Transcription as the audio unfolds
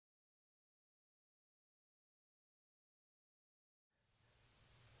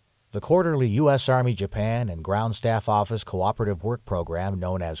The quarterly U.S. Army Japan and Ground Staff Office Cooperative Work Program,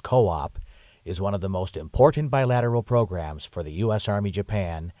 known as COOP, is one of the most important bilateral programs for the U.S. Army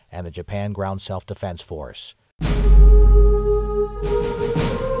Japan and the Japan Ground Self-Defense Force.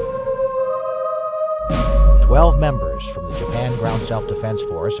 12 members from the Japan Ground Self-Defense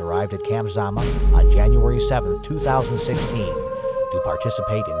Force arrived at Camp Zama on January 7, 2016 to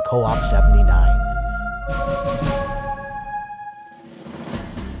participate in COOP 79.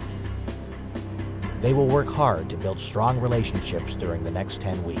 They will work hard to build strong relationships during the next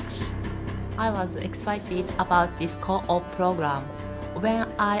 10 weeks. I was excited about this co-op program. When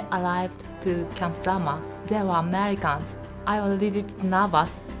I arrived to Camp Zama, there were Americans. I was a little bit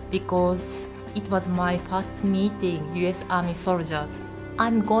nervous because it was my first meeting U.S. Army soldiers.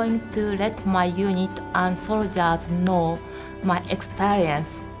 I'm going to let my unit and soldiers know my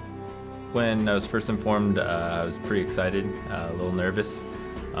experience. When I was first informed, I was pretty excited, a little nervous.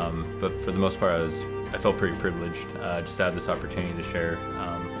 But for the most part, I felt pretty privileged just to have this opportunity to share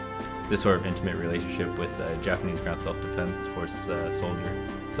this sort of intimate relationship with a Japanese Ground Self-Defense Force soldier.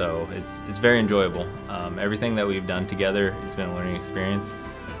 So it's very enjoyable. Everything that we've done together, it's been a learning experience.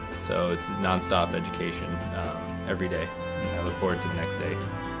 So it's non-stop education every day. And I look forward to the next day.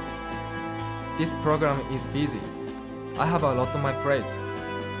 This program is busy. I have a lot on my plate.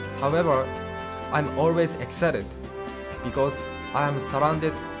 However, I'm always excited because I am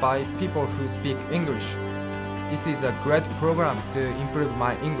surrounded by people who speak English. This is a great program to improve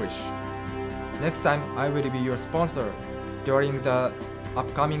my English. Next time, I will be your sponsor during the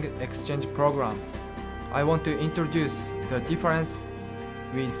upcoming exchange program. I want to introduce the difference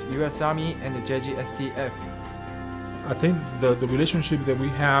with US Army and the JGSDF. I think the relationship that we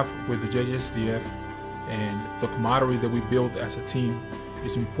have with the JGSDF and the camaraderie that we build as a team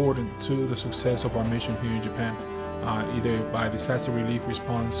is important to the success of our mission here in Japan. Either by disaster relief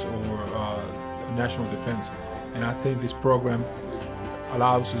response or national defense. And I think this program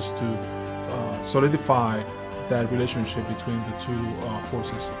allows us to solidify that relationship between the two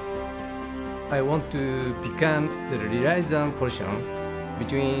forces. I want to become the liaison position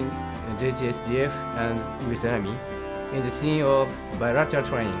between JGSDF and US Army in the scene of bilateral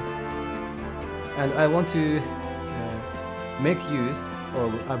training. And I want to make use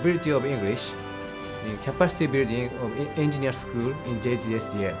of ability of English in capacity building of engineer school in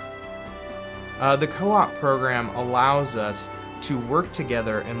JGSDF. The co-op program allows us to work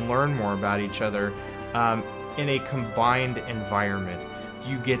together and learn more about each other in a combined environment.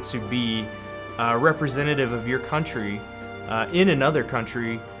 You get to be a representative of your country in another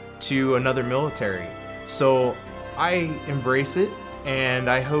country to another military. So I embrace it, and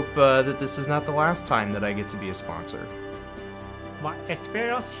I hope that this is not the last time that I get to be a sponsor. My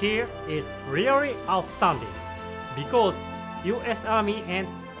experience here is really outstanding because U.S. Army and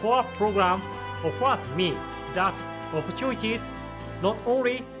COOP program offers me that opportunities not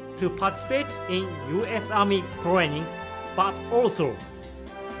only to participate in U.S. Army training but also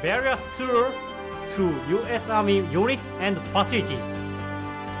various tours to U.S. Army units and facilities.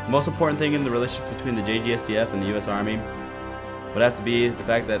 The most important thing in the relationship between the JGSDF and the U.S. Army would have to be the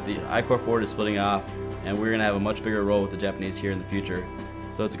fact that the I-Corps Forward is splitting off, and we're going to have a much bigger role with the Japanese here in the future.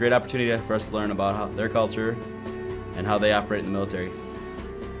 So it's a great opportunity for us to learn about their culture and how they operate in the military.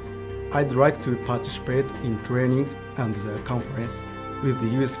 I'd like to participate in training and the conference with the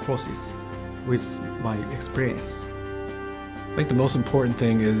U.S. forces with my experience. I think the most important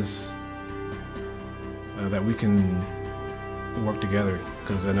thing is that we can work together,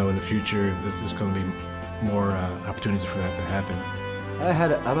 because I know in the future there's going to be more opportunities for that to happen. I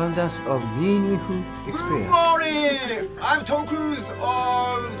had abundance of meaningful experience. Good morning! I'm Tom Cruise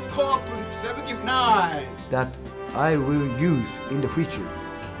of COOP 79. That I will use in the future.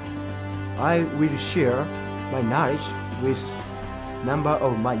 I will share my knowledge with member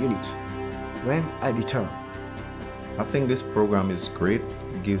of my unit when I return. I think this program is great.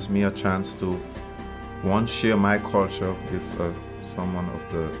 It gives me a chance to, one, share my culture with someone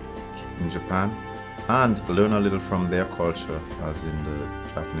in Japan, and learn a little from their culture, as in the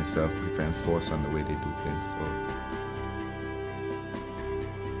Japanese Self-Defense Force and the way they do things.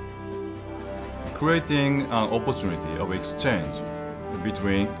 Creating an opportunity of exchange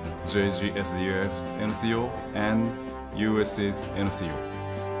between JGSDF's NCO and US's NCO.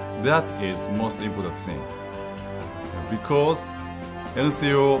 That is most important thing, because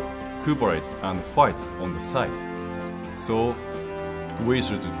NCO cooperates and fights on the side. So we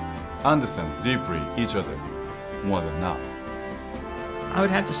should understand deeply each other more than now. I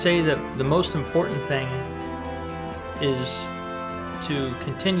would have to say that the most important thing is to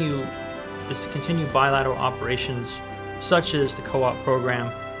continue bilateral operations such as the co-op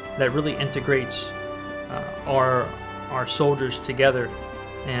program that really integrates our soldiers together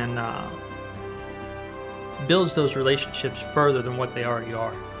and builds those relationships further than what they already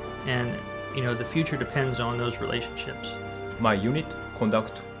are. And the future depends on those relationships. My unit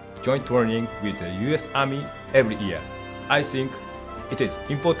conduct joint training with the U.S. Army every year. I think it is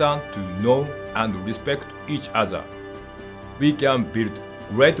important to know and respect each other. We can build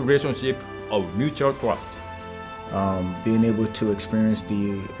great relationship of mutual trust. Being able to experience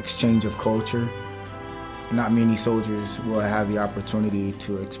the exchange of culture. Not many soldiers will have the opportunity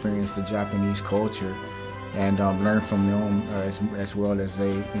to experience the Japanese culture and learn from them as well as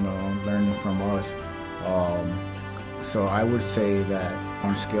they, learning from us. So I would say that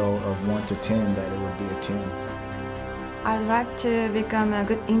on a scale of 1 to 10, that it would be a 10. I'd like to become a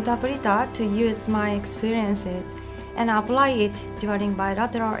good interpreter to use my experiences and apply it during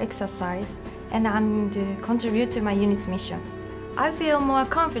bilateral exercise and contribute to my unit's mission. I feel more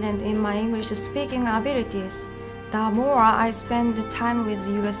confident in my English speaking abilities. The more I spend time with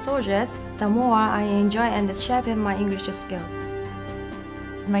U.S. soldiers, the more I enjoy and sharpen my English skills.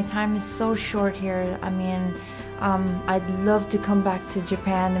 My time is so short here. I mean, I'd love to come back to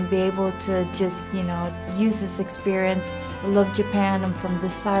Japan and be able to just, use this experience. I love Japan. I'm from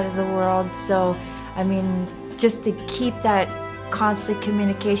this side of the world. So, I mean, just to keep that constant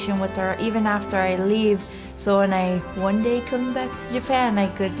communication with her even after I leave. So when I one day come back to Japan, I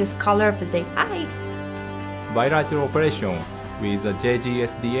could just call her up and say, hi. Bilateral operation with the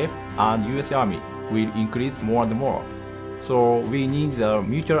JGSDF and US Army will increase more and more. So we need the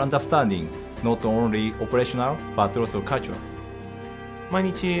mutual understanding, not only operational but also cultural.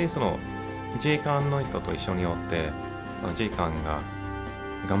 毎日その自衛官の人と一緒におって、自衛官が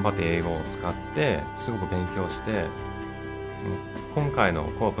頑張って英語を使ってすごく勉強して、今回の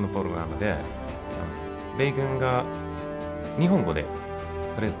コープのプログラムで米軍が日本語で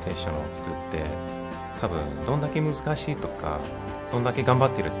プレゼンテーションを作って、多分どんだけ難しいとかどんだけ頑張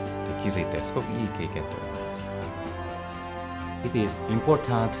ってるって気づいてすごくいい経験と思います。It is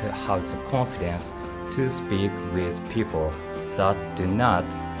important to have the confidence to speak with people that do not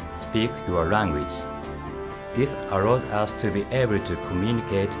speak your language. This allows us to be able to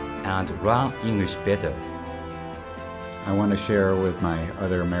communicate and learn English better. I want to share with my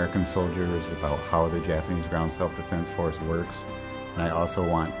other American soldiers about how the Japanese Ground Self-Defense Force works. And I also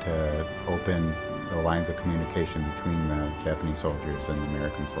want to open the lines of communication between the Japanese soldiers and the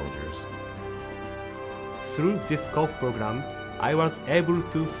American soldiers. Through this COP program, I was able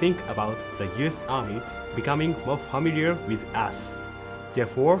to think about the US Army becoming more familiar with us.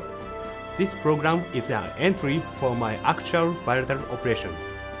 Therefore, this program is an entry for my actual bilateral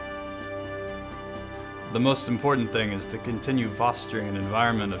operations. The most important thing is to continue fostering an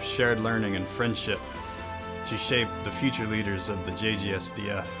environment of shared learning and friendship to shape the future leaders of the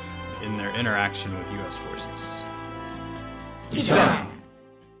JGSDF in their interaction with U.S. forces.